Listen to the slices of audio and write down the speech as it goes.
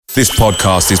This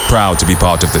podcast is proud to be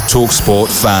part of the TalkSport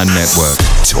Fan Network.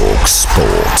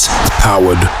 TalkSport.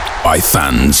 Powered by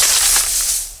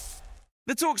fans.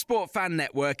 The TalkSport Fan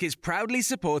Network is proudly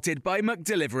supported by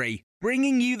McDelivery,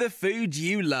 bringing you the food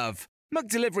you love.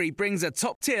 McDelivery brings a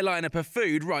top-tier lineup of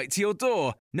food right to your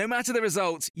door. No matter the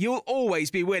result, you'll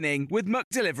always be winning with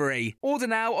McDelivery. Order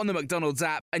now on the McDonald's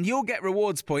app and you'll get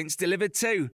rewards points delivered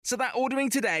too. So that ordering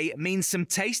today means some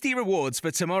tasty rewards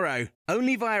for tomorrow.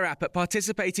 Only via app at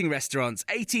participating restaurants.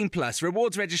 18 plus.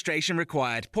 Rewards registration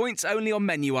required. Points only on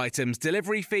menu items.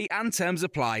 Delivery fee and terms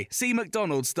apply. See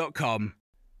mcdonalds.com.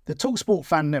 The TalkSport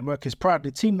Fan Network is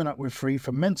proudly teaming up with Free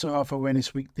for Mental Health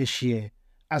Awareness Week this year.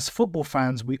 As football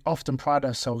fans, we often pride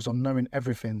ourselves on knowing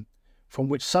everything, from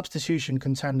which substitution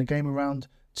can turn the game around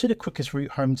to the quickest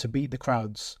route home to beat the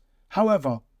crowds.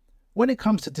 However, when it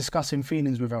comes to discussing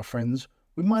feelings with our friends,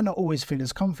 we might not always feel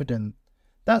as confident.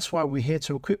 That's why we're here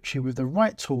to equip you with the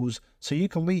right tools so you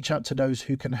can reach out to those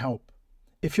who can help.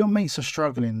 If your mates are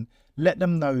struggling, let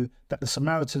them know that the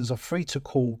Samaritans are free to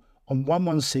call on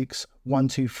 116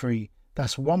 123.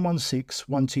 That's 116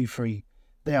 123.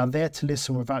 They are there to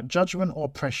listen without judgment or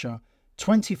pressure,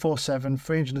 24/7,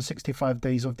 365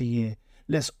 days of the year.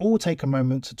 Let's all take a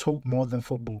moment to talk more than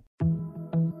football.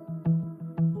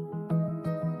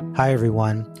 Hi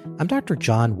everyone, I'm Dr.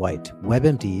 John White,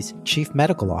 WebMD's Chief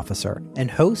Medical Officer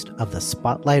and host of the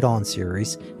Spotlight On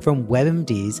series from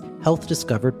WebMD's Health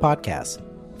Discovered podcast.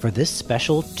 For this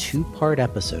special two-part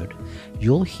episode,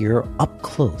 you'll hear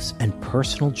up-close and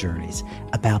personal journeys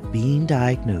about being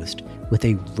diagnosed with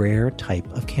a rare type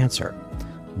of cancer,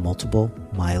 multiple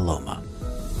myeloma.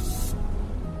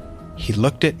 He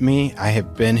looked at me. I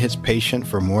have been his patient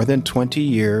for more than 20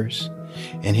 years,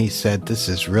 and he said, "This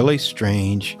is really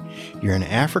strange. You're an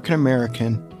African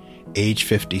American, age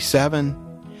 57.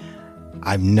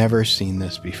 I've never seen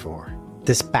this before."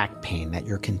 This back pain that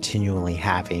you're continually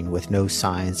having with no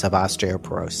signs of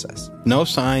osteoporosis. No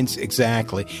signs,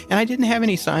 exactly. And I didn't have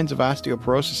any signs of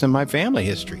osteoporosis in my family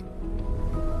history.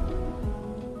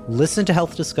 Listen to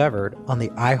Health Discovered on the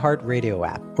iHeartRadio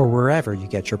app or wherever you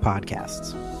get your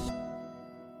podcasts.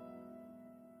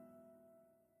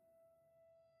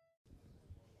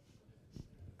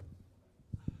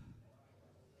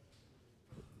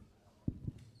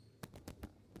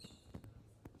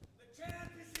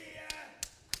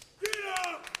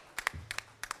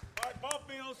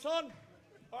 Son.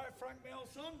 All right, Frank, me old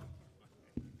son.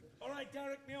 All right,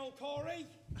 Derek, me old Corey.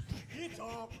 Get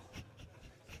up.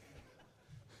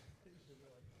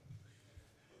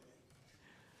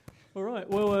 All right,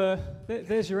 well,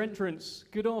 there's your entrance.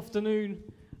 Good afternoon,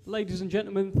 ladies and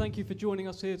gentlemen. Thank you for joining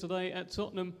us here today at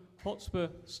Tottenham Hotspur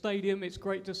Stadium. It's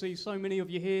great to see so many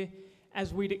of you here,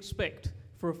 as we'd expect,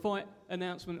 for a fight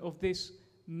announcement of this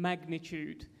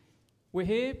magnitude. We're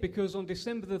here because on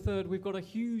December the 3rd, we've got a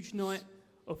huge night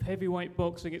of heavyweight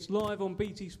boxing. It's live on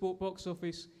BT Sport Box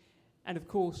Office and of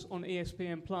course on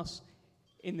ESPN Plus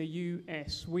in the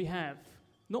US. We have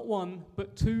not one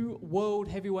but two World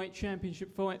Heavyweight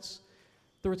Championship fights.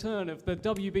 The return of the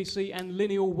WBC and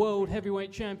lineal World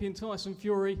Heavyweight Champion Tyson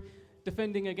Fury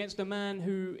defending against a man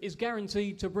who is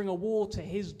guaranteed to bring a war to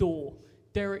his door.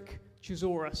 Derek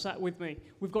Chisora sat with me.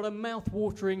 We've got a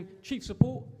mouth-watering chief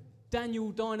support.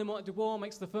 Daniel Dynamite Dubois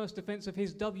makes the first defence of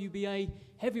his WBA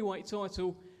heavyweight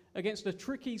title against a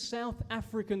tricky South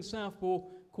African southpaw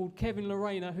called Kevin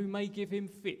Lorena, who may give him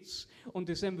fits on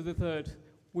December the 3rd.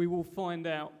 We will find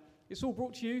out. It's all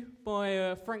brought to you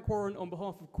by Frank Warren on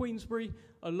behalf of Queensbury,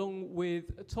 along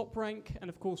with Top Rank, and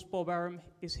of course Bob Arum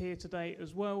is here today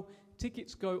as well.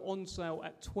 Tickets go on sale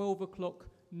at 12 o'clock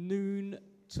noon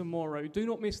tomorrow. Do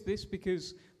not miss this,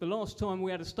 because the last time we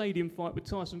had a stadium fight with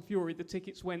Tyson Fury, the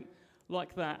tickets went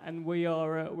like that, and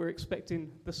we're expecting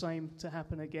the same to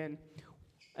happen again.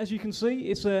 As you can see,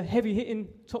 it's a heavy-hitting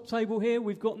top table here.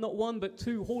 We've got not one but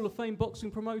two Hall of Fame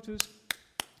boxing promoters.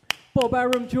 Bob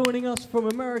Arum joining us from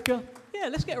America. Yeah,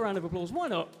 let's get a round of applause. Why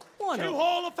not? Why not? Two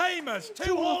Hall of Famers.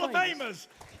 Two Hall of Famers.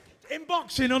 In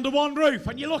boxing under one roof.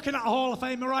 And you're looking at a Hall of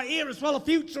Famer right here as well, a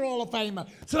future Hall of Famer.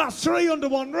 So that's three under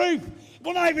one roof.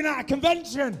 We're not even at a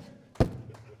convention.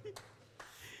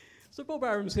 So Bob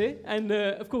Arum's here, and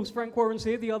of course Frank Warren's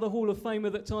here, the other Hall of Famer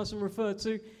that Tyson referred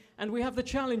to. And we have the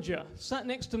challenger sat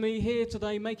next to me here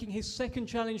today, making his second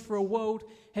challenge for a World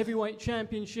Heavyweight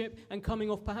Championship and coming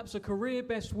off perhaps a career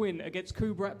best win against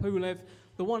Kubrat Pulev,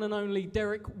 the one and only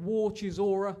Derek War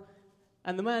Chisora,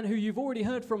 and the man who you've already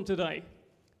heard from today,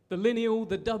 the lineal,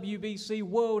 the WBC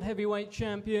World Heavyweight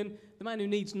Champion, the man who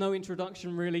needs no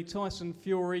introduction really, Tyson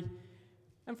Fury.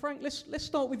 And Frank, let's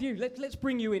start with you. Let's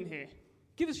bring you in here.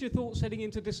 Give us your thoughts heading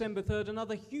into December 3rd,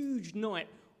 another huge night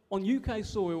on UK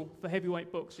soil for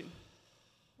heavyweight boxing?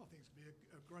 I think it's going to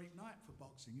be a great night for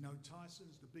boxing. You know,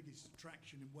 Tyson's the biggest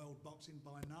attraction in world boxing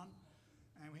by none.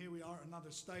 And here we are at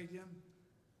another stadium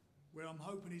where I'm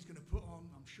hoping he's going to put on,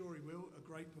 I'm sure he will, a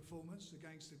great performance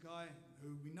against a guy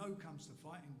who we know comes to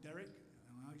fight in Derek.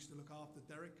 And I used to look after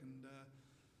Derek, and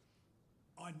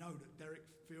I know that Derek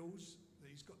feels that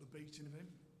he's got the beating of him.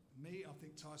 Me, I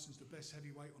think Tyson's the best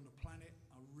heavyweight on the planet.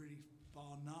 I really,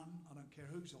 bar none. I don't care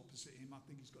who's opposite him. I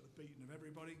think he's got the beating of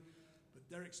everybody. But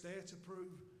Derek's there to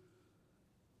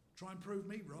try and prove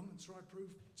me wrong and try and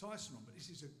prove Tyson wrong. But this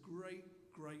is a great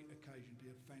occasion. It'll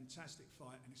be a fantastic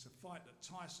fight, and it's a fight that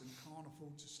Tyson can't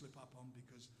afford to slip up on,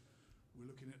 because we're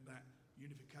looking at that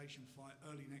unification fight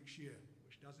early next year,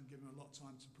 which doesn't give him a lot of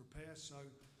time to prepare. So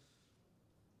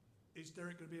is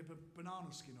Derek going to be a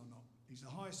banana skin or not? He's the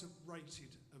highest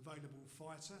rated available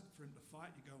fighter for him to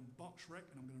fight. You go on BoxRec,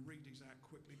 and I'm going to read these out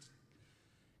quickly to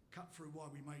cut through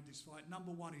why we made this fight. Number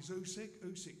one is Usyk.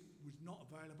 Usyk was not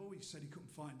available. He said he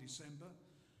couldn't fight in December.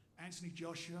 Anthony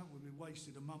Joshua, we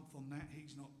wasted a month on that.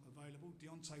 He's not available.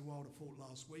 Deontay Wilder fought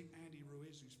last week. Andy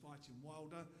Ruiz, who's fighting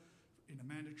Wilder in a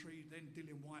mandatory. Then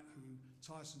Dillian White, who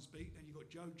Tyson's beat. Then you've got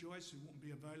Joe Joyce, who wouldn't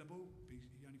be available. He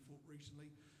only fought recently.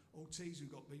 Ortiz, who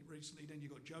got beat recently. Then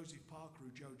you've got Joseph Parker, who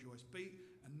Joe Joyce beat.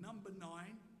 And number 9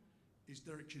 is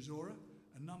Derek Chisora.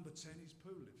 And number 10 is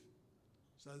Pulev.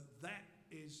 So that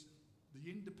is the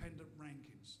independent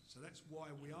rankings. So that's why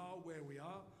we are where we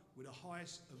are, with the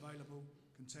highest available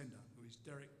contender, who is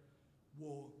Derek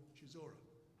War Chisora.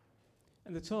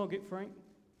 And the target, Frank?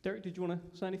 Derek, did you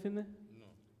want to say anything there? No.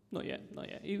 Not yet.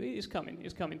 It's coming.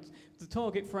 The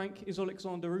target, Frank, is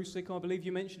Alexander Usyk. I believe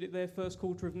you mentioned it there, first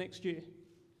quarter of next year.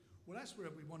 Well, that's where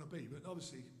we want to be, but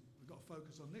obviously we've got to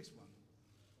focus on this one.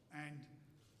 And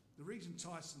the reason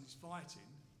Tyson is fighting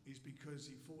is because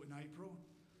he fought in April.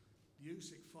 The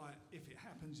Usyk fight, if it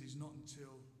happens, is not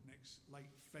until next late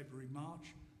February,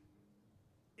 March.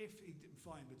 If he didn't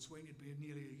fight in between, it'd be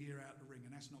nearly a year out the ring,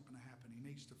 and that's not going to happen. He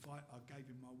needs to fight. I gave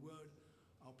him my word.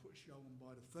 I'll put a show on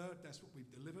by the 3rd. That's what we've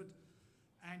delivered.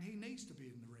 And he needs to be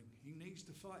in the ring. He needs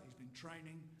to fight. He's been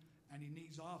training, and he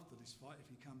needs, after this fight, if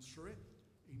he comes through it,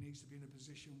 he needs to be in a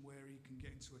position where he can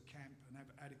get into a camp and have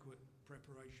adequate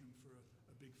preparation for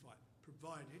a big fight,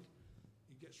 provided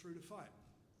he gets through the fight.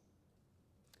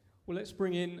 Well, let's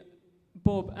bring in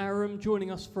Bob Arum,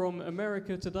 joining us from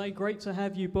America today. Great to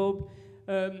have you, Bob.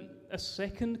 A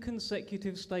second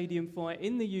consecutive stadium fight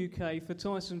in the UK for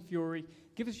Tyson Fury.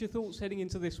 Give us your thoughts heading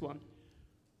into this one.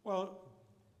 Well,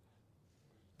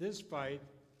 this fight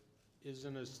is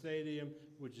in a stadium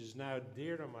which is now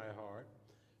dear to my heart,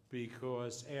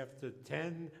 because after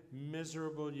 10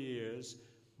 miserable years,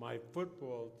 my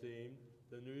football team,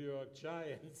 the New York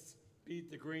Giants,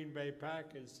 beat the Green Bay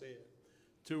Packers here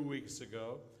 2 weeks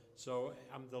ago. So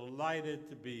I'm delighted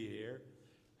to be here,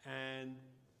 and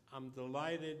I'm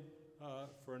delighted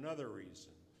for another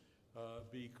reason,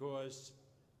 because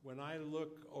when I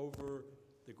look over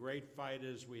the great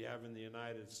fighters we have in the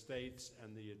United States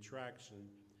and the attraction,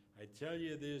 I tell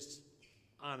you this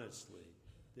honestly,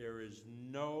 there is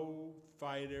no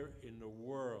fighter in the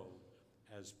world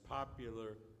as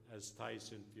popular as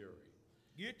Tyson Fury.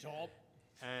 You top.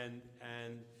 And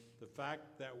the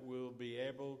fact that we'll be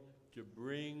able to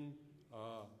bring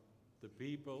the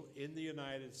people in the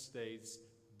United States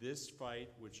this fight,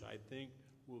 which I think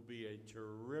will be a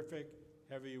terrific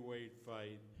heavyweight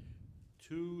fight,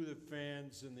 to the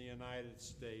fans in the United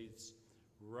States,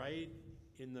 right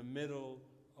in the middle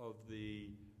of the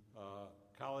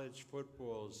college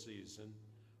football season,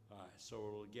 so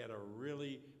it'll get a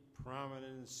really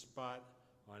prominent spot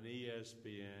on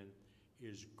ESPN,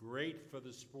 is great for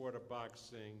the sport of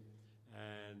boxing,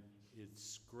 and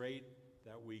it's great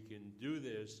that we can do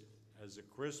this as a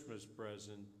Christmas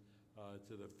present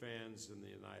to the fans in the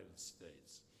United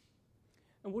States.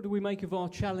 And what do we make of our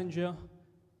challenger,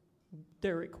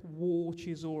 Derek War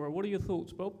Chisora? What are your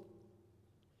thoughts, Bob?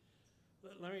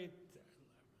 I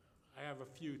have a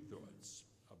few thoughts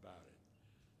about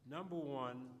it. Number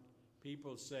one,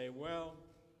 people say, well,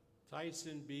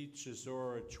 Tyson beat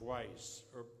Chisora twice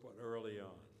early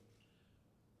on.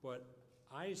 But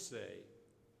I say,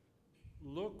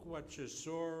 look what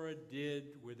Chisora did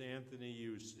with Anthony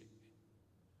Usyk,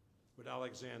 with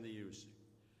Alexander Usyk.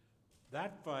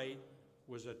 That fight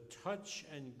was a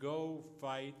touch-and-go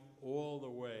fight all the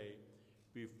way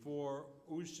before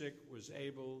Usyk was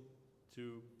able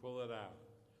to pull it out.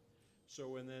 So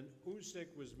when then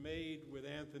Usyk was made with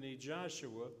Anthony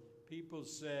Joshua, people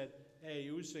said, hey,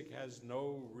 Usyk has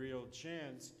no real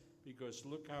chance because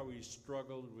look how he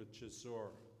struggled with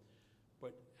Chisora.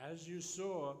 But as you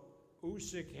saw,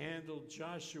 Usyk handled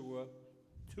Joshua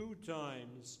 2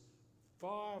 times,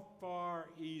 far, far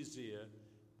easier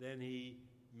than he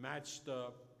matched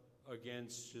up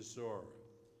against Chisora.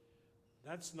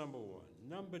 That's number 1.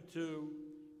 Number 2,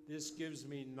 this gives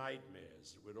me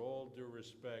nightmares, with all due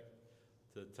respect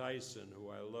to Tyson, who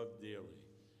I love dearly.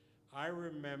 I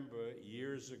remember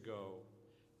years ago,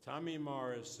 Tommy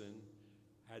Morrison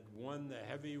had won the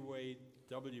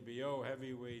WBO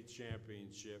heavyweight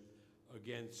championship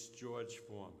against George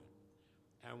Foreman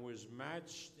and was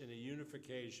matched in a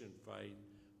unification fight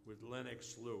with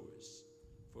Lennox Lewis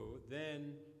for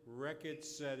then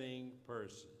record-setting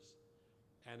purses.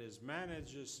 And his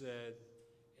manager said,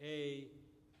 hey,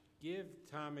 give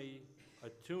Tommy a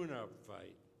tune-up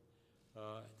fight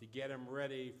to get him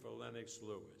ready for Lennox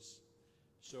Lewis.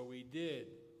 So we did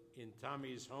in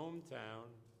Tommy's hometown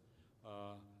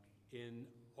in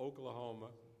Oklahoma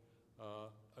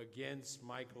against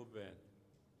Michael Benn.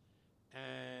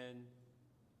 And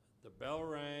the bell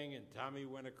rang and Tommy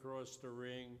went across the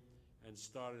ring and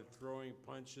started throwing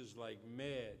punches like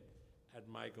mad at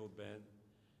Michael Benn.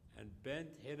 And Benn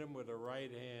hit him with a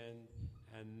right hand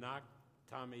and knocked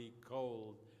Tommy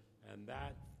cold. And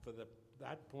that, for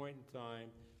that point in time,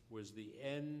 was the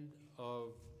end of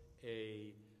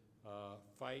a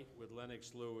fight with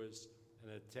Lennox Lewis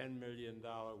and a $10 million,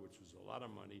 which was a lot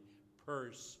of money,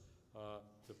 purse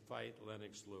to fight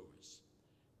Lennox Lewis.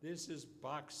 This is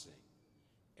boxing.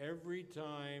 Every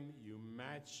time you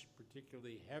match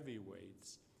particularly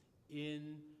heavyweights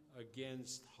in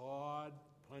against hard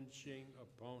punching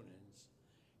opponents,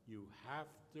 you have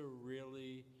to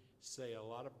really say a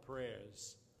lot of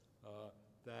prayers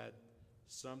that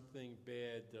something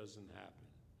bad doesn't happen.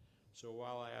 So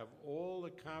while I have all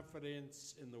the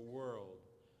confidence in the world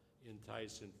in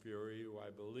Tyson Fury, who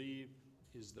I believe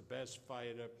is the best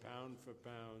fighter pound for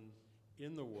pound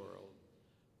in the world,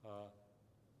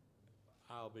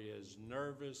 I'll be as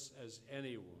nervous as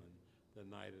anyone the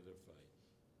night of the fight.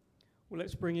 Well,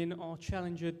 let's bring in our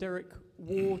challenger, Derek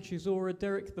War Chisora.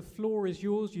 Derek, the floor is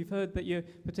yours. You've heard that you're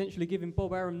potentially giving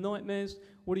Bob Arum nightmares.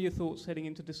 What are your thoughts heading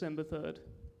into December 3rd?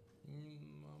 I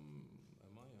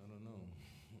don't know.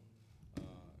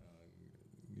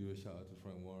 Give a shout out to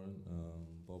Frank Warren,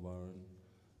 Bob Arum,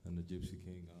 and the Gypsy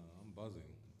King. I'm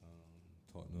buzzing.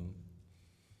 Tottenham.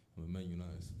 I'm a Man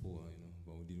United supporter,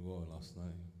 but we did well last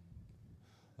night.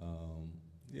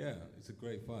 Yeah, it's a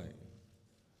great fight.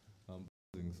 I'm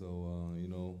buzzing, so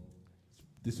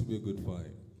this will be a good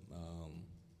fight.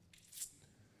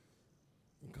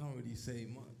 I can't really say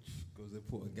much because they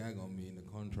put a gag on me in the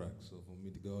contract. So for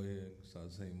me to go here and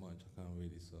start saying much, I can't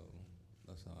really. So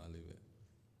that's how I leave it.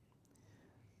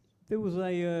 There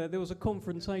was a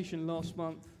confrontation last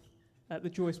month at the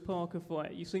Joyce Parker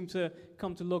fight. You seem to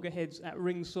come to loggerheads at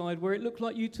ringside where it looked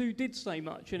like you two did say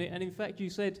much, and in fact you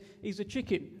said he's a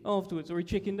chicken afterwards, or he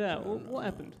chickened out. What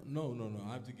happened? No.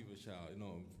 I have to give a shout.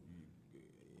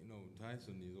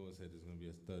 Tyson, he's always said there's going to be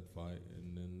a third fight,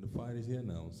 and then the fight is here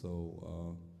now.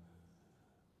 So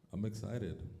I'm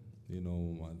excited. I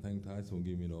thank Tyson for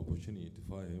giving me the opportunity to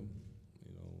fight him.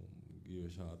 Give a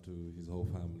shout out to his whole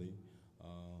family.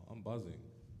 I'm buzzing.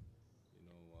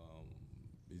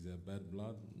 Is there bad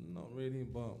blood? Not really,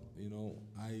 but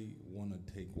I want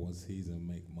to take what's his and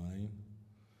make mine.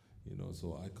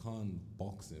 So I can't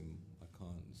box him. I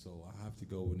can't. So I have to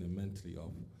go with him mentally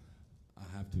of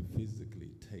I have to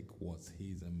physically take what's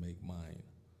his and make mine.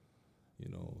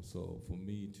 So for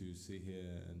me to sit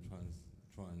here and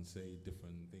try and say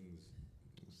different things,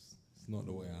 it's not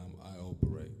the way I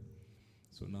operate.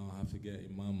 So now I have to get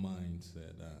in my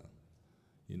mindset that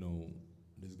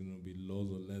there's gonna be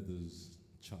loads of leathers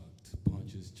chucked,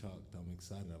 punches chucked. I'm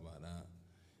excited about that,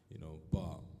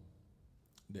 but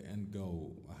the end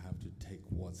goal, I have to take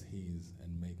what's his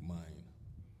and make mine.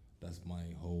 That's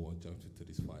my whole objective to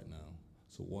this fight now.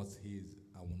 So what's his,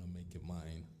 I want to make it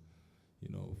mine.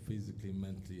 Physically,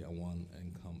 mentally, I want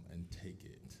and come and take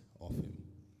it off him.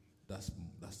 That's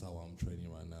how I'm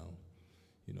training right now.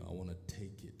 I want to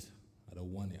take it. I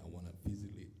don't want it. I want to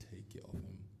physically take it off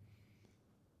him.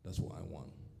 That's what I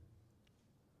want.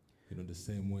 The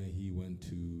same way he went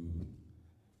to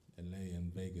LA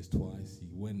and Vegas twice, he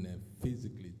went there,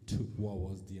 physically took what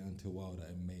was Deontay Wilder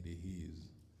and made it his.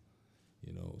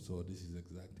 So this is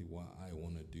exactly what I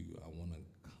want to do. I want to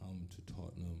come to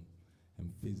Tottenham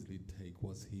and physically take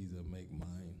what's his and make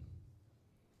mine.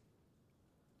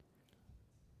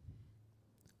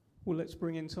 Well, let's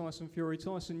bring in Tyson Fury.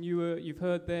 Tyson, you've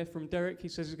heard there from Derek. He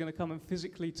says he's going to come and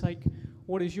physically take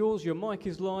what is yours. Your mic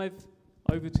is live.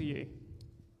 Over to you.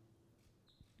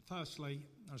 Firstly,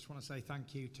 I just want to say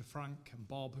thank you to Frank and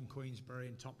Bob and Queensberry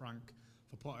and Top Rank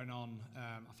for putting on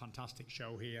a fantastic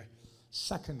show here.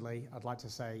 Secondly, I'd like to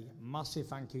say massive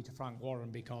thank you to Frank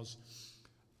Warren, because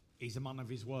he's a man of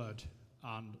his word.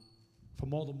 And for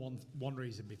more than one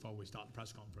reason before we start the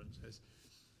press conferences,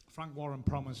 Frank Warren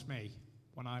promised me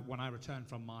when I returned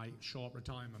from my short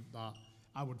retirement that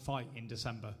I would fight in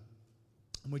December.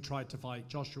 And we tried to fight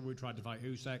Joshua, we tried to fight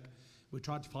Usyk, we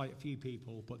tried to fight a few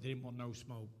people, but they didn't want no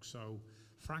smoke. So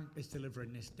Frank is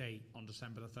delivering this date on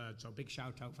December the 3rd. So big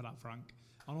shout out for that, Frank.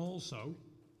 And also,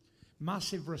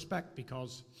 massive respect,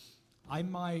 because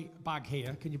in my bag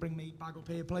here, can you bring me bag up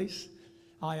here, please?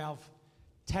 I have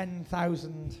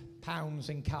 £10,000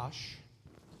 in cash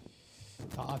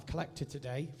that I've collected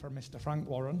today from Mr. Frank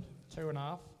Warren.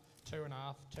 2.5,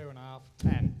 2.5, 2.5,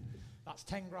 10. That's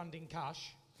 10 grand in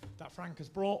cash that Frank has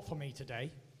brought for me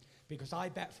today, because I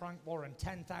bet Frank Warren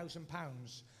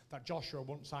 £10,000 that Joshua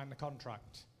won't sign the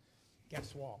contract.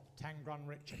 Guess what? 10 grand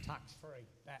richer, tax-free,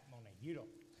 bet money. You don't.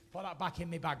 Put that back in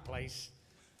my bag, please,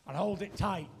 and hold it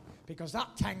tight, because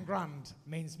that 10 grand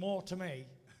means more to me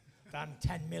than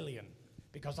 10 million,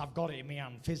 because I've got it in my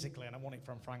hand physically, and I want it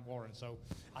from Frank Warren. So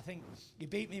I think you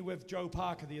beat me with Joe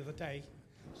Parker the other day,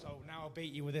 so now I'll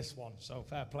beat you with this one. So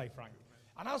fair play, Frank.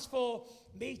 And as for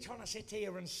me trying to sit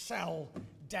here and sell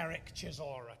Derek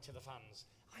Chisora to the fans,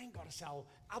 I ain't got to sell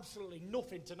absolutely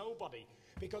nothing to nobody,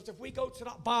 because if we go to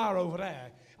that bar over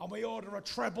there and we order a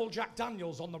treble Jack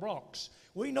Daniels on the rocks,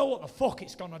 we know what the fuck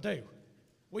it's going to do.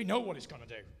 We know what it's going to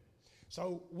do.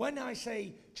 So when I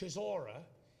say Chisora,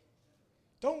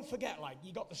 don't forget, like,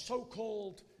 you got the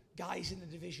so-called guys in the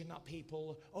division that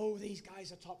people, oh, these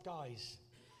guys are top guys.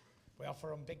 We offer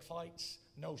them big fights,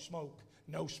 no smoke,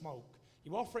 no smoke.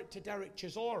 You offer it to Derek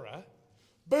Chisora,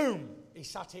 boom, he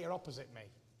sat here opposite me.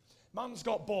 Man's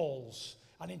got balls.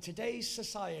 And in today's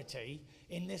society,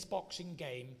 in this boxing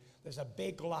game, there's a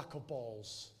big lack of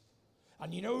balls.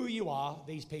 And you know who you are,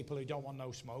 these people who don't want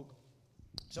no smoke.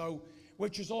 So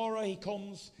with Chisora, he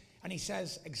comes and he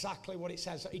says exactly what it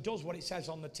says. He does what it says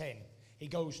on the tin. He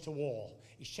goes to war.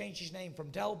 He's changed his name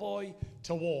from Del Boy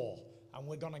to War. And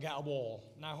we're going to get a war.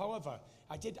 Now, however,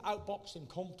 I did outbox him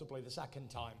comfortably the second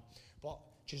time. But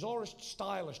Chisora's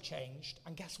style has changed.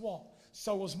 And guess what?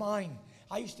 So was mine.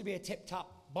 I used to be a tip-tap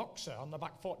boxer on the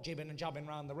back foot, jibbing and jabbing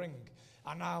around the ring.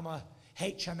 And now I'm a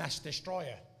HMS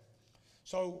destroyer.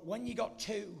 So when you got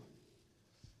two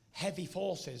heavy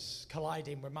forces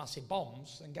colliding with massive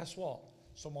bombs, then guess what?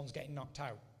 Someone's getting knocked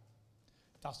out.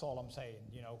 That's all I'm saying,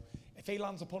 you know. If he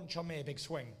lands a punch on me, a big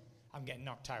swing, I'm getting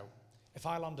knocked out. If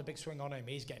I land a big swing on him,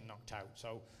 he's getting knocked out.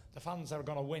 So the fans are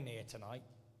going to win here tonight,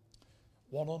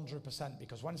 100%,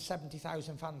 because when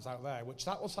 70,000 fans out there, which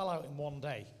that will sell out in one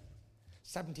day,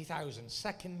 70,000,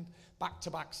 second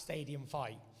back-to-back stadium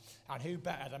fight. And who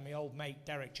better than my old mate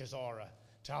Derek Chisora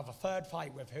to have a third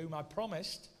fight with, whom I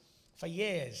promised for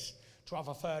years to have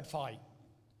a third fight.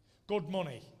 Good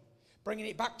money. Bringing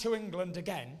it back to England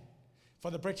again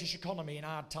for the British economy in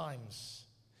hard times.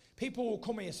 People will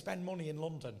come here, spend money in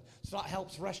London, so that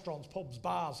helps restaurants, pubs,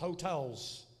 bars,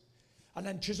 hotels. And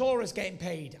then Chisora's getting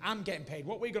paid, I'm getting paid.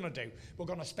 What are we going to do? We're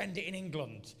going to spend it in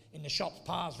England, in the shops,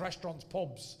 bars, restaurants,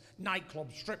 pubs,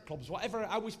 nightclubs, strip clubs, whatever,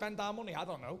 how we spend our money, I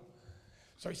don't know.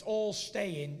 So it's all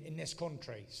staying in this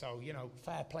country. So, you know,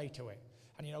 fair play to it.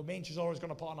 And, you know, me and Chisora's going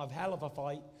to put on a hell of a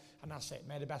fight, and that's it.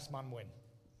 May the best man win.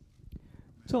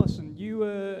 Tyson,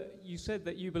 you said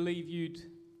that you believe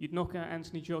you'd knock out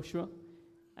Anthony Joshua,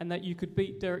 and that you could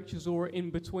beat Derek Chisora in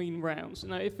between rounds.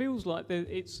 Now, it feels like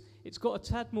it's got a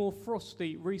tad more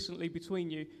frosty recently between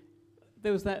you.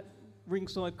 There was that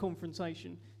ringside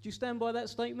confrontation. Do you stand by that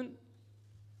statement?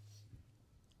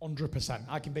 100%.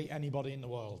 I can beat anybody in the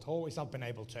world. Always have been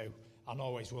able to, and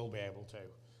always will be able to.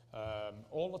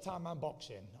 All the time I'm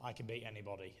boxing, I can beat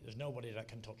anybody. There's nobody that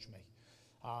can touch me.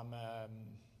 I'm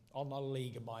on a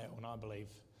league of my own, I believe.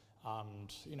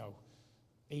 And, you know,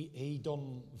 he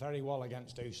done very well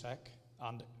against Usyk.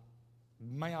 And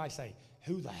may I say,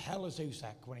 who the hell is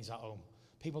Usyk when he's at home?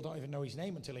 People don't even know his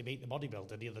name until he beat the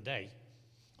bodybuilder the other day.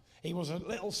 He was a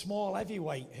little small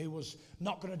heavyweight who was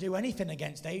not going to do anything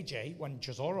against AJ when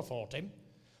Chisora fought him.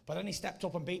 But then he stepped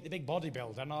up and beat the big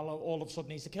bodybuilder, and all of a sudden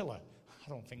he's a killer. I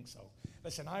don't think so.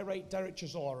 Listen, I rate Derek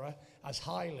Chisora as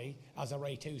highly as I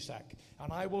rate Usyk.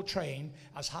 And I will train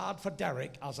as hard for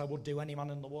Derek as I would do any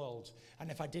man in the world. And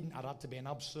if I didn't, I'd have to be an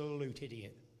absolute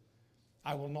idiot.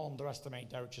 I will not underestimate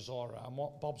Derek Chisora. And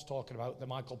what Bob's talking about, the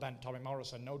Michael Bent, Tommy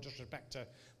Morrison, no disrespect to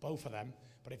both of them,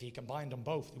 but if you combined them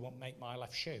both, they won't make my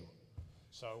left shoe.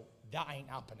 So that ain't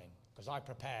happening, because I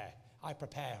prepare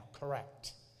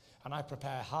correct. And I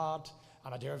prepare hard,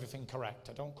 and I do everything correct.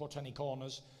 I don't cut any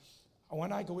corners. And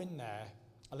when I go in there,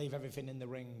 I leave everything in the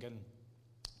ring, and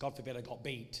God forbid I got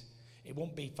beat. It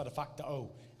won't be for the fact that,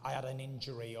 I had an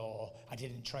injury or I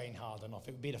didn't train hard enough.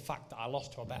 It would be the fact that I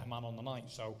lost to a better man on the night.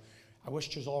 So I wish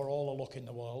Chisora all the luck in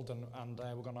the world, and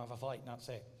we're going to have a fight, and that's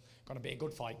it. Going to be a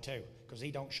good fight too, because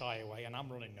he don't shy away, and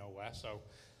I'm running nowhere, so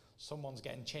someone's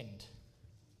getting chinned.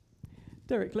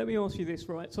 Derek, let me ask you this,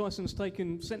 right? Tyson's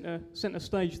taken centre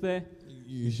stage there.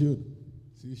 You should.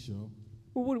 See, sure.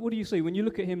 Well, what do you see when you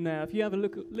look at him now? If you have a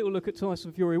little look at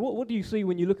Tyson Fury, what do you see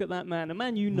when you look at that man? A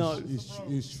man you know.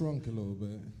 He's shrunk a little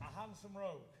bit. A handsome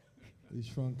rogue. He's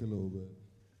shrunk a little bit.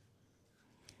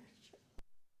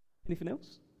 Anything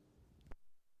else?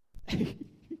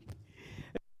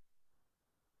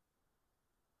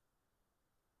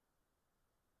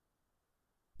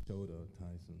 Showed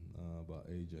Tyson about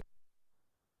AJ.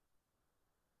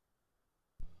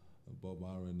 Bob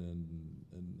Aaron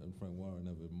and Frank Warren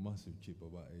have a massive chip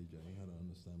about AJ. I don't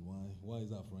understand why. Why is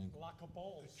that, Frank? Lack of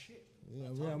balls. Chip. Yeah,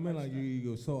 I mean, like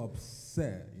you're so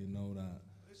upset, that.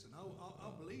 Listen, I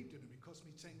believed in him. It cost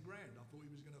me 10 grand. I thought he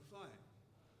was going to fight.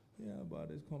 Yeah, but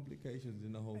there's complications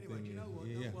in the whole Anyway, thing. do you know what?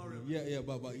 Yeah, Don't worry about yeah, it. yeah,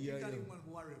 but You don't even want to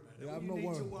worry about it. Yeah, All I'm you not need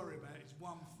worried. to worry about is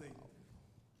one thing.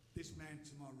 This man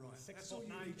to my right. That's all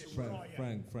you need to Frank, worry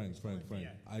Frank.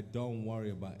 I don't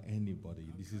worry about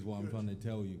anybody. This is what I'm trying to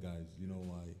tell you guys.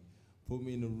 Put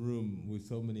me in a room with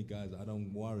so many guys. I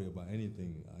don't worry about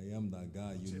anything. I am that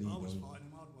guy you need. If I was fighting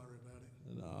him, I'd worry about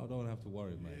it. No, I don't have to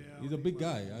worry, man. Yeah, He's a big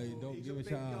guy. I don't give a shit.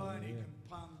 He's a big guy, and he can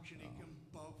punch and he can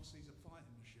box. He's a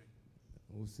fighting machine.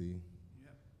 We'll see.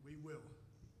 Yeah, we will.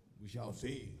 We shall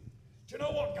see. Do you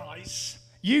know what, guys?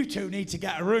 You two need to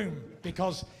get a room,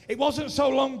 because it wasn't so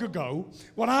long ago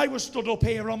when I was stood up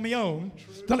here on my own,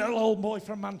 the little old boy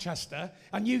from Manchester,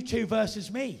 and you two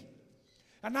versus me.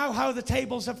 And now how the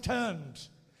tables have turned.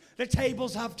 The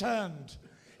tables have turned.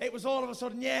 It was all of a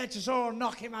sudden, Chisora,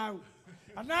 knock him out.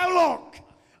 And now look,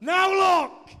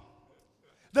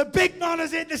 the big man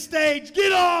has hit the stage,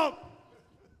 get up!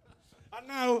 And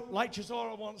now, like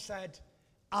Chisora once said,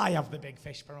 I have the big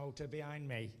fish promoter behind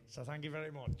me, so thank you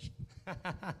very much.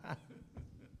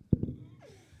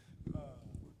 The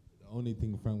only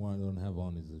thing Frank Warren don't have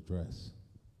on is a dress,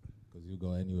 because you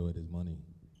go anywhere with his money.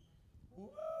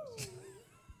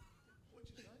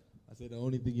 I said the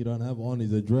only thing you don't have on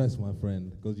is a dress, my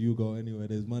friend, because you go anywhere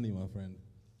there's money, my friend.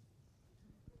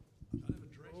 I don't have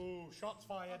a dress. Ooh, shots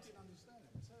fired. I didn't understand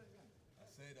it. Say it again.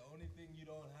 I say the only thing you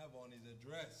don't have on is a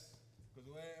dress, because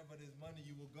wherever there's money,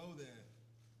 you will go there.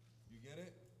 You get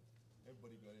it?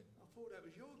 Everybody got it. I thought that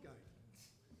was your game.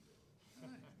 Hey.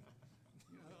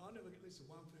 I never listen.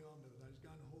 One thing I never do is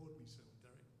go and hoard myself,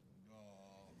 Derek.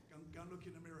 Oh. Go and look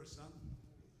in the mirror, son.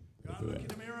 Go and look in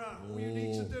the mirror. All you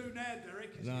need to do now,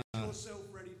 Derek, is get yourself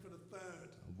ready for the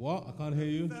third. What? I can't hear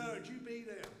you. Third, you be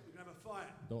there. We're gonna have a fight.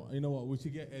 You know what? We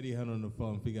should get Eddie Hearn on the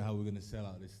phone and figure out how we're gonna sell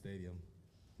out this stadium.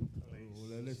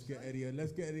 Let's get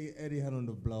Eddie Hearn on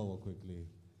the blower quickly.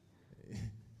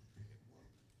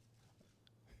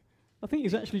 I think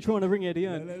he's actually trying to ring Eddie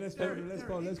Hearn. Let's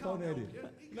phone Eddie.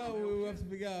 No, we have to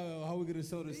figure out how we're gonna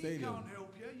sell the stadium. He can't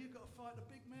help you. You've got to fight the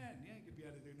big man. He ain't gonna be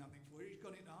able to do nothing for you. He's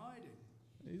gone into hiding.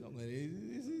 He's not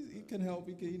he can help.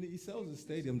 He sells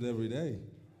the stadiums every day.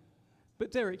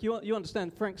 But Derek, you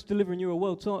understand Frank's delivering you a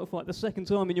world title fight the second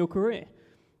time in your career.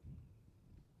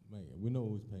 Mate, we know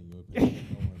who's paying you. Don't worry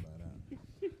about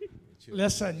that.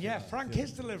 Listen, Frank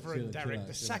is delivering Derek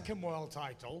the second world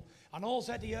title, and all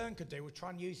Eddie Hearn could do was try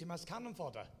and use him as cannon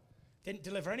fodder. Didn't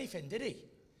deliver anything, did he?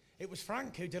 It was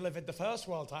Frank who delivered the first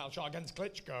world title shot against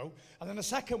Klitschko, and then the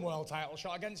second world title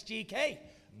shot against GK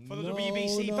for the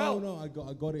WBC belt. No, I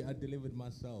got it. I delivered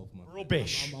myself, man.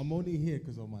 Rubbish. I'm only here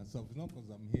because of myself. It's not because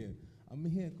I'm here. I'm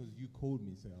here because you called me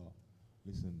and said,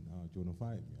 listen, do you want to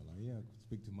fight me? I'm like, yeah,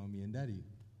 speak to mommy and daddy.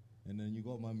 And then you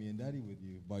got mommy and daddy with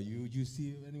you. But you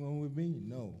see anyone with me?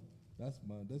 No. That's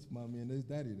mommy and there's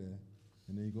daddy there.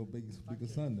 And then you got bigger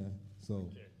son there. So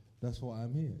that's why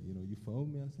I'm here. You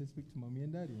phoned me and said, speak to mommy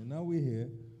and daddy. And now we're here.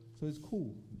 So it's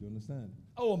cool. Do you understand?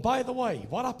 Oh, and by the way,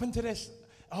 what happened to this?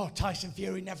 Oh, Tyson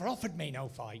Fury never offered me no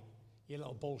fight. You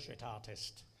little bullshit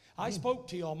artist. I spoke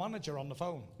to your manager on the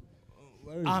phone.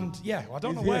 And he? I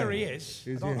don't know where he is.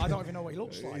 I don't even know what he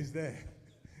looks like. He's there.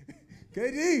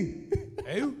 KD.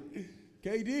 Who?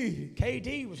 KD.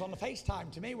 KD was on the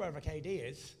FaceTime to me, wherever KD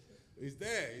is. He's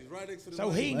there. He's right next to the So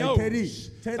money. he knows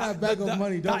KD, take that bag of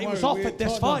money. Don't that he worry. was offered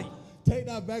this fight. Take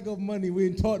that bag of money. We're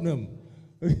in Tottenham.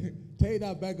 Take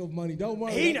that bag of money. Don't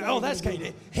worry. That's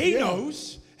KD. He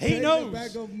knows. He knows.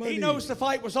 Bag of money. He knows the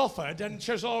fight was offered, and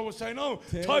Chisora was saying,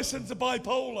 Tyson's a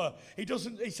bipolar.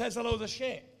 He says a load of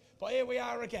shit. But here we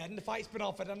are again, the fight's been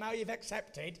offered, and now you've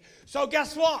accepted. So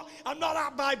guess what? I'm not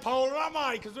that bipolar, am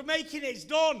I? Because we're making it, it's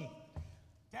done.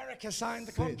 Derek has signed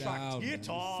the Sit contract. down, You man.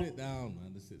 talk. Just sit down,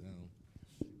 man. Just sit down.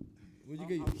 Where'd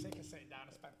you I'm get? sick of sitting down.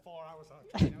 I spent 4 hours on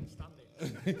a train. I'm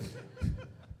standing.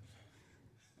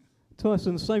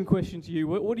 Tyson, same question to you.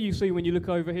 What do you see when you look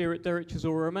over here at Derek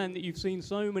Chisora, a man that you've seen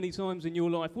so many times in your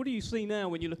life? What do you see now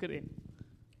when you look at him?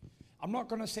 I'm not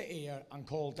going to sit here and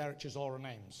call Derek Chisora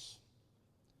names,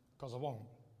 because I won't.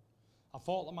 I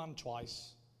fought the man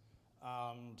twice,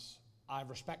 and I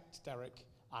respect Derek,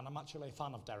 and I'm actually a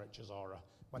fan of Derek Chisora.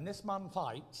 When this man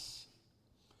fights,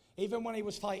 even when he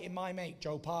was fighting my mate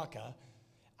Joe Parker,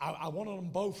 I wanted them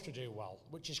both to do well,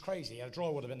 which is crazy. A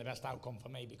draw would have been the best outcome for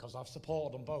me because I've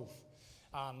supported them both.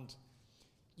 And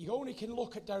you only can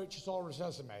look at Derek Chisora's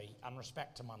resume and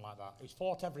respect a man like that. He's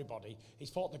fought everybody. He's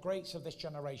fought the greats of this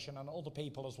generation and other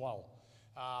people as well.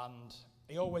 And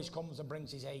he always comes and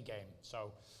brings his A game.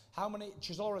 So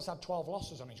Chisora's had 12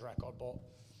 losses on his record, but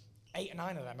 8 or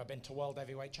 9 of them have been to world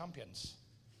heavyweight champions,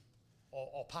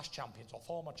 or past champions, or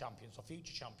former champions, or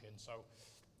future champions. So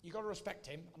you've got to respect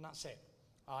him, and that's it.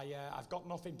 I've got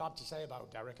nothing bad to say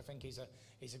about Derek. I think he's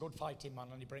a good fighting man,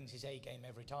 and he brings his A game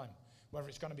every time. Whether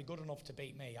it's going to be good enough to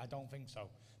beat me, I don't think so.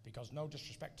 Because no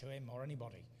disrespect to him or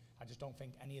anybody, I just don't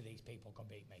think any of these people can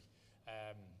beat me.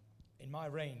 In my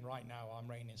reign right now, I'm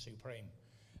reigning supreme.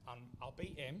 And I'll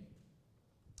beat him.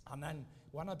 And then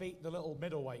when I beat the little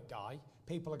middleweight guy,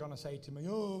 people are going to say to me,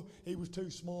 oh, he was too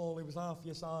small, he was half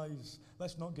your size,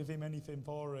 let's not give him anything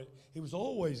for it. He was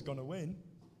always going to win.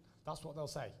 That's what they'll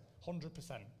say,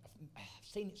 100%. I've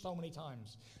seen it so many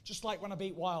times. Just like when I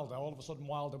beat Wilder, all of a sudden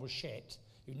Wilder was shit,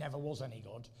 who never was any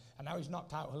good, and now he's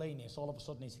knocked out Helenius, all of a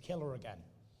sudden he's a killer again.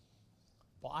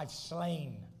 But I've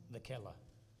slain the killer.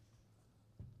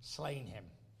 Slain him.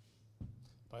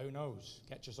 But who knows?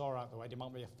 Get Chisora out of the way, there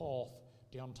might be a fourth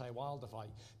Deontay Wilder fight.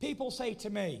 People say to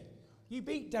me, you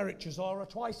beat Derek Chisora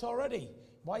twice already.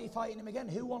 Why are you fighting him again?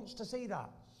 Who wants to see that?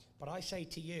 But I say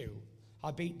to you,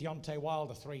 I beat Deontay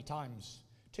Wilder 3 times.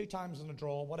 2 times in a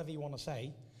draw, whatever you want to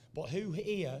say. But who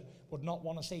here would not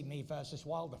want to see me versus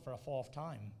Wilder for a 4th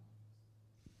time?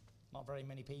 Not very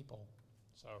many people.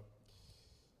 So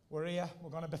we're here, we're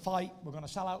going to fight, we're going to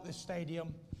sell out this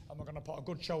stadium, and we're going to put a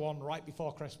good show on right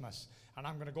before Christmas. And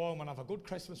I'm going to go home and have a good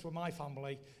Christmas with my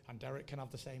family, and Derek can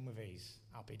have the same with his.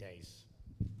 Happy days.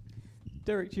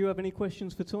 Derek, do you have any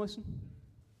questions for Tyson?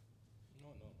 No,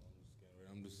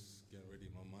 I'm just getting ready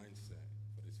my mindset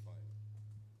for this fight.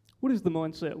 What is the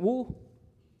mindset? War?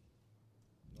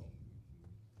 No,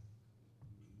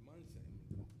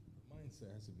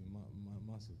 mindset has to be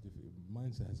massive.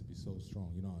 Mindset has to be so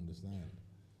strong. You don't understand.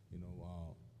 You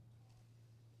know,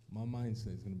 my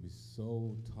mindset is going to be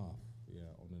so tough. Yeah,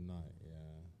 on the night.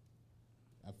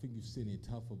 Yeah, I think you've seen it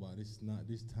tough about this.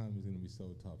 This time is going to be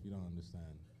so tough. You don't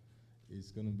understand.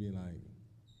 It's going to be like.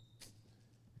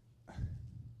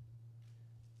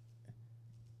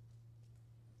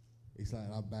 It's like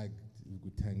our bag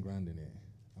with 10 grand in it.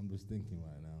 I'm just thinking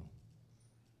right now.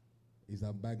 Is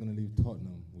our bag going to leave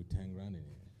Tottenham with 10 grand in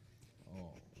it?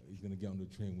 Or he's going to get on the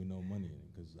train with no money in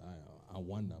it? Because I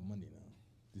want that money now.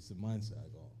 This is the mindset I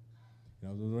got. You know,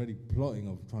 I was already plotting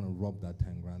of trying to rob that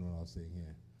 10 grand when I was sitting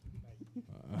here.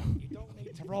 You don't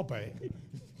need to rob it.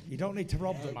 You don't need to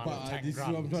rob the man of 10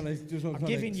 grand. I'm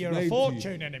giving you a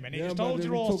fortune in a minute. Just hold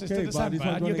your horses to December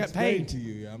and you get paid.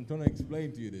 I'm trying to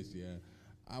explain to you this, yeah.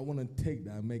 I want to take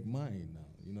that and make mine now.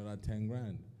 You know, that 10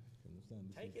 grand. You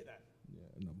understand? Take it then.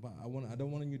 Yeah, no, but I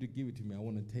don't want you to give it to me. I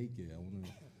want to take it. I want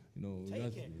to, you know.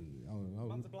 Take it.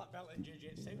 Man's a black belt in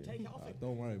jiu-jitsu. Take it off him.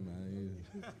 Don't worry, man.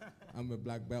 I'm a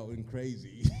black belt in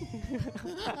crazy.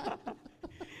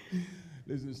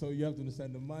 Listen, so you have to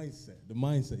understand the mindset. The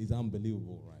mindset is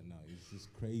unbelievable right now. It's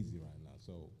just crazy right now.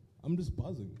 So I'm just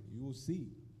buzzing. You will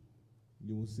see.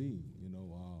 You will see. You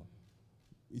know,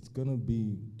 it's gonna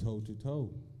be toe to toe.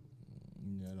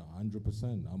 Yeah,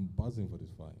 100%. I'm buzzing for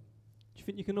this fight. Do you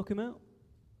think you can knock him out?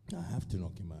 I have to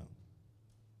knock him out.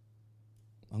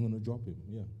 I'm gonna drop him.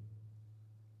 Yeah.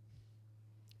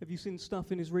 Have you seen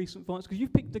stuff in his recent fights? Because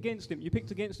you've picked against him. You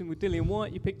picked against him with Dillian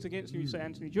White. You picked against him. You say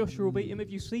Anthony Joshua will beat him. Have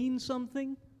you seen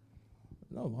something?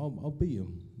 No, I'll beat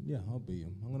him. Yeah, I'll beat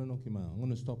him. I'm going to knock him out. I'm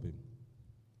going to stop him.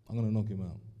 I'm going to knock him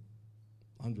out.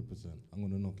 100%. I'm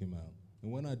going to knock him out.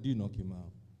 And when I do knock him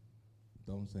out,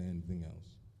 don't say anything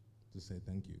else. Just say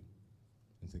thank you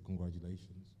and say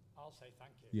congratulations. I'll say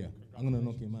thank you. Yeah, I'm going to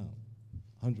knock him out.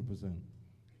 100%.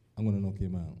 I'm going to knock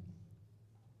him out.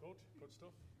 Good stuff.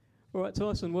 All right,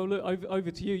 Tyson, well, look,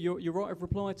 over to you. You're right of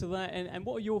reply to that. And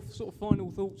what are your sort of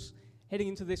final thoughts heading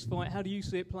into this fight? How do you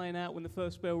see it playing out when the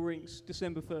first bell rings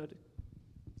December 3rd?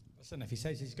 Listen, if he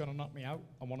says he's going to knock me out,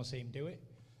 I want to see him do it.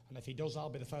 And if he does, I'll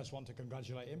be the first one to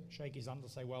congratulate him, shake his hand and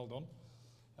say, well done.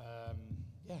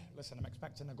 Yeah, listen, I'm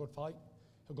expecting a good fight,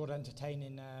 a good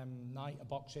entertaining night of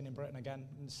boxing in Britain again,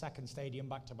 in the second stadium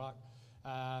back-to-back.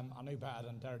 I knew better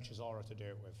than Derek Chisora to do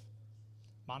it with.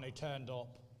 Man who turned up.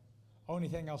 Only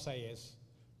thing I'll say is,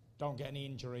 don't get any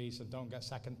injuries and don't get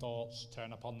second thoughts.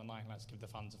 Turn up on the night, let's give the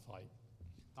fans a fight.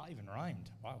 That even rhymed,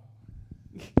 wow.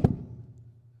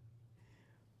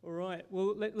 All right,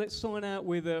 well, let's sign out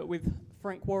with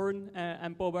Frank Warren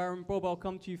and Bob Aaron. Bob, I'll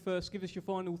come to you first. Give us your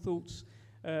final thoughts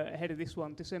ahead of this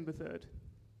one, December 3rd.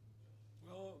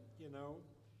 Well,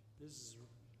 this is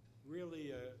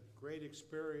really a great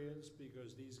experience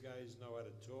because these guys know how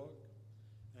to talk.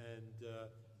 And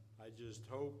I just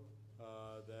hope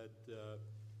that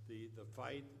the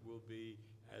fight will be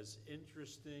as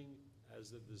interesting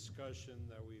as the discussion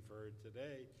that we've heard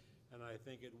today. And I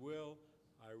think it will.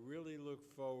 I really look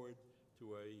forward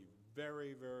to a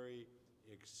very, very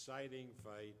exciting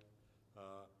fight.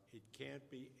 It can't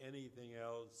be anything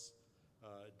else.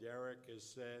 Derek has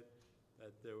said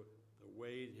that the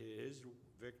way his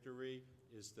victory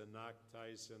is to knock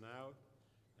Tyson out.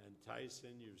 And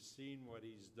Tyson, you've seen what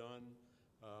he's done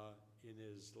in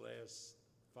his last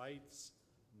fights,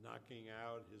 knocking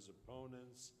out his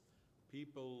opponents.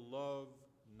 People love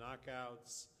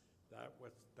knockouts.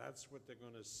 That's what they're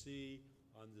going to see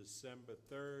on December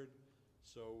 3rd.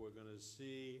 So we're going to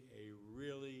see a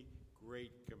really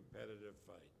great competitive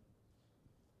fight.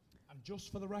 And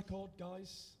just for the record,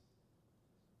 guys,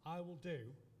 I will do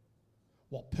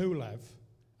what Pulev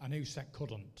and Usyk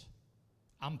couldn't,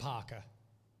 and Parker.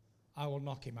 I will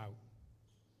knock him out.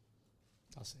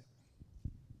 That's it.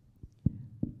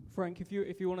 Frank, if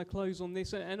you want to close on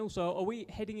this, and also, are we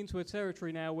heading into a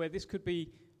territory now where this could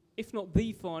be, if not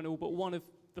the final, but one of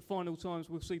the final times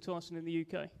we'll see Tyson in the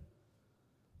UK?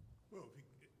 Well, if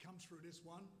it comes through this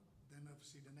one, then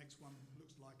obviously the next one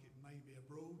looks like it may be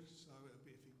abroad. So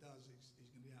if he does, he's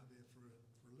going to be out there for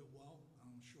a little while.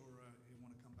 I'm sure he'll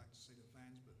want to come back to see the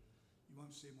fans, but you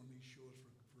won't see him on these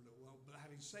shores for a little while. But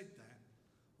having said that,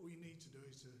 all you need to do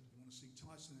is you want to see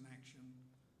Tyson in action,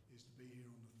 is to be here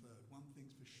on the 3rd. One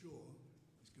thing's for sure,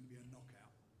 it's going to be a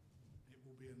knockout. It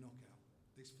will be a knockout.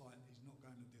 This fight is not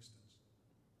going the distance.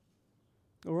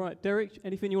 All right, Derek,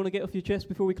 anything you want to get off your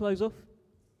chest before we close off?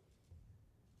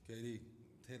 KD,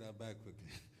 take that back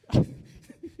quickly.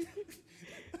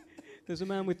 There's a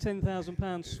man with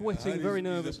 £10,000 sweating very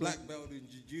nervously. He's a black belt in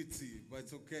jiu-jitsu, but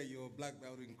it's okay. You're a black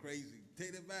belt in crazy. Take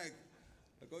it back.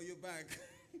 I got your back.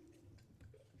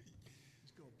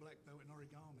 He's got a black belt in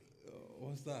origami.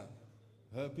 What's that?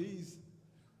 Herpes?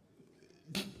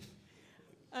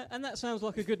 And that sounds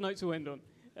like a good note to end on.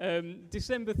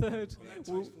 December 3rd,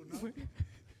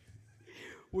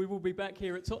 we will be back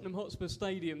here at Tottenham Hotspur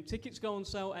Stadium. Tickets go on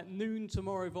sale at noon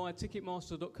tomorrow via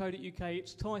ticketmaster.co.uk.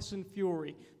 It's Tyson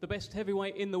Fury, the best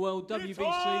heavyweight in the world,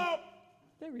 WBC.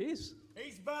 There he is.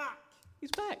 He's back.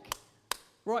 He's back.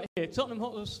 Right here, Tottenham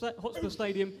Hotspur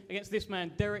Stadium against this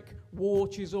man, Derek War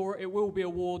Chisora. It will be a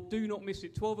war. Do not miss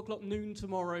it. 12 o'clock noon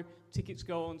tomorrow. Tickets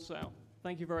go on sale.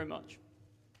 Thank you very much.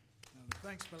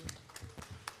 Thanks, Billy.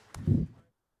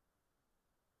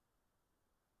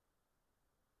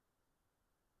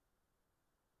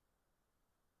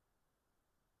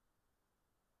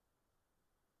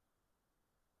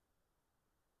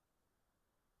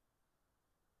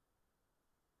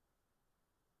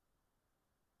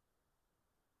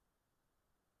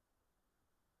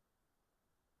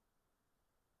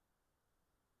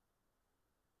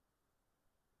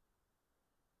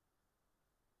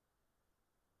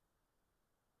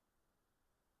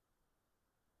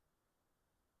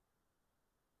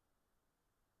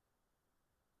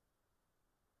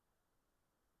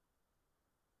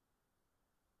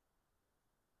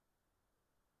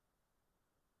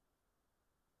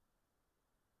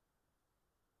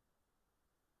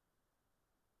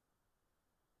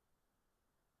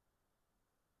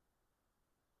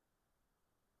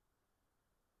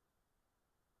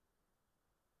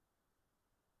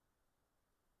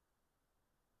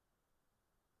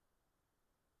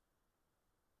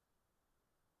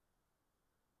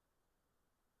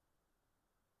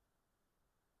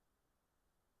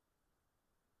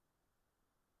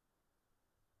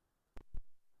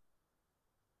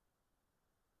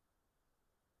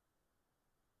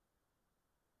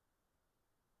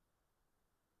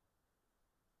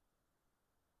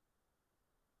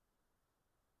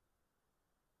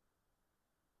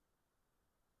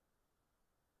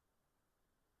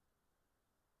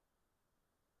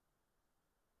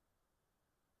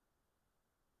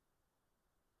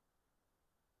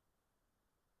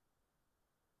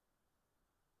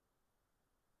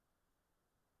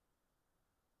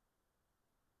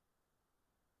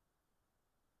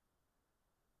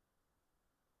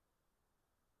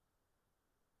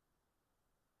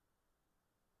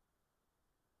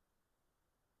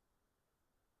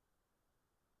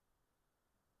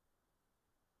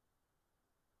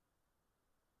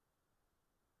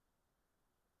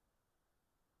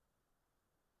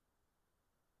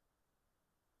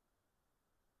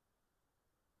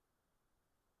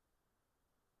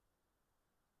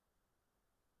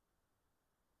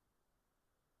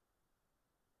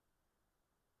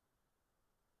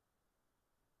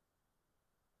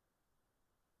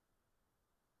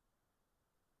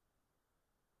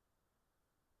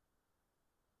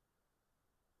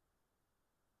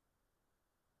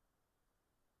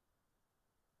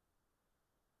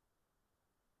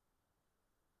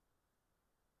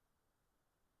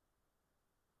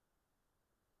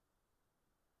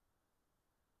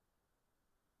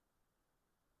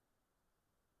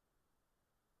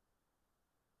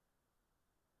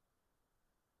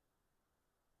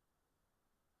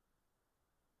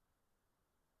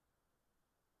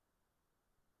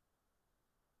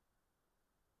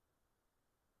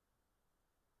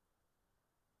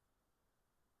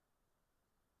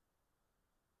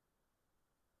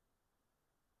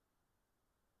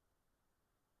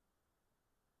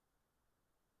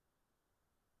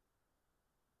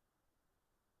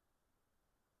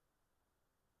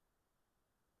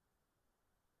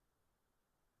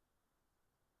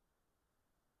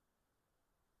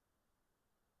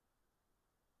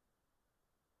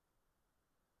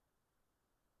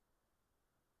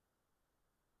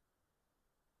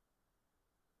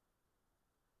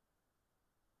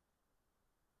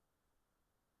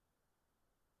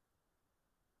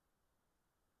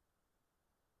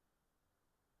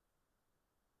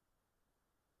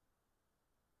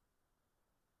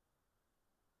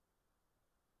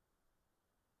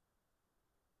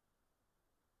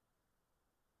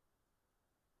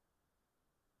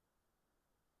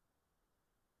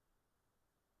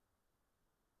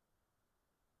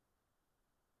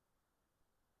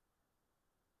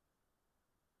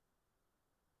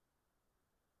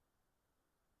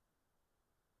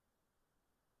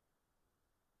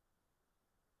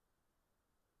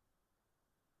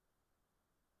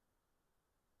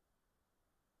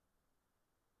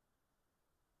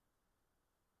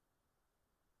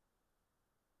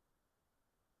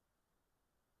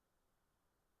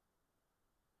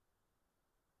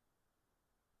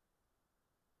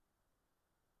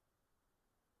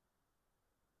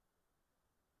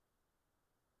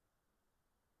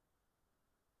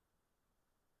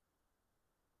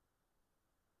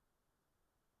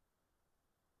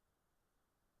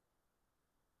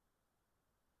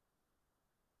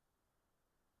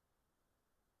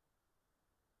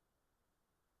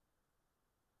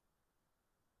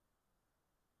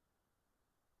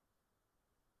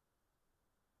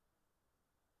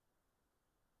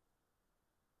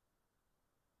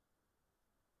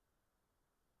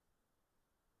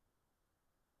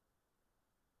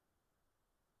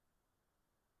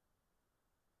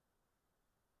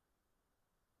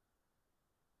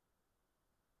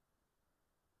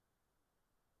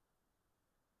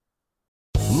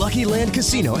 Lucky Land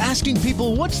Casino, asking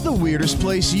people, what's the weirdest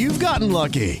place you've gotten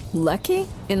lucky? Lucky?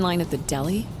 In line at the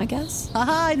deli, I guess?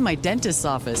 Aha, in my dentist's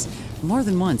office. More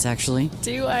than once, actually.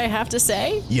 Do I have to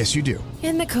say? Yes, you do.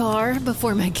 In the car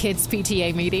before my kids'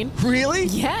 PTA meeting. Really?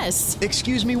 Yes.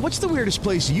 Excuse me, what's the weirdest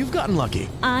place you've gotten lucky?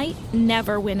 I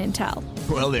never win and tell.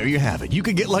 Well, there you have it. You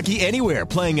can get lucky anywhere,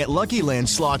 playing at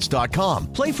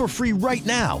LuckyLandSlots.com. Play for free right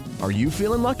now. Are you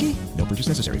feeling lucky? No purchase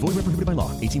necessary. Void where prohibited by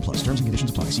law. 18 plus. Terms and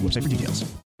conditions apply. See website for details.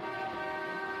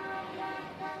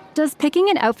 Does picking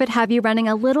an outfit have you running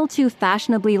a little too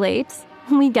fashionably late?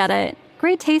 We get it.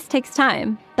 Great taste takes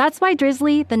time. That's why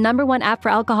Drizzly, the #1 app for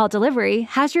alcohol delivery,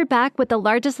 has your back with the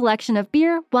largest selection of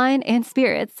beer, wine, and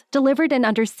spirits delivered in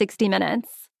under 60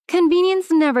 minutes. Convenience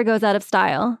never goes out of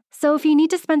style. So if you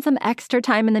need to spend some extra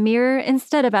time in the mirror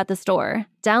instead of at the store,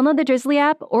 download the Drizzly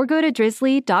app or go to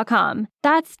drizzly.com.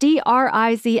 That's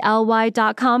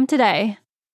DRIZLY.com today.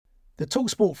 The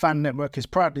TalkSport Fan Network is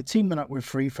proudly teaming up with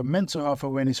Free for Mental Health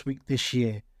Awareness Week this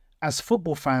year. As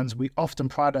football fans, we often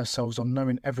pride ourselves on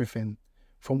knowing everything,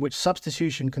 from which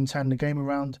substitution can turn the game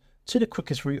around to the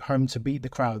quickest route home to beat the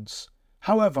crowds.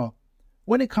 However,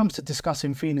 when it comes to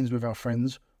discussing feelings with our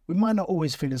friends, we might not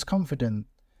always feel as confident.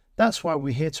 That's why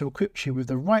we're here to equip you with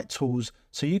the right tools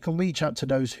so you can reach out to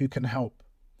those who can help.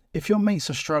 If your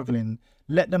mates are struggling,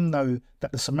 let them know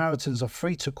that the Samaritans are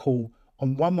free to call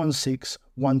on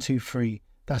 116-123.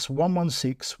 That's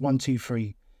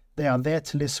 116-123. They are there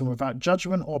to listen without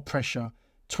judgment or pressure,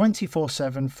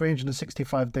 24/7,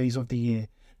 365 days of the year.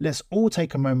 Let's all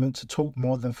take a moment to talk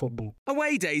more than football.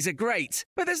 Away days are great,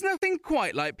 but there's nothing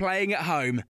quite like playing at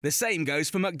home. The same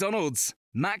goes for McDonald's.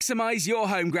 Maximise your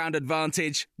home ground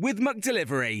advantage with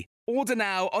McDelivery. Order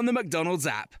now on the McDonald's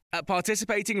app. At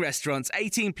participating restaurants,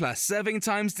 18 plus, serving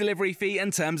times, delivery fee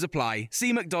and terms apply.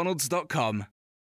 See mcdonalds.com.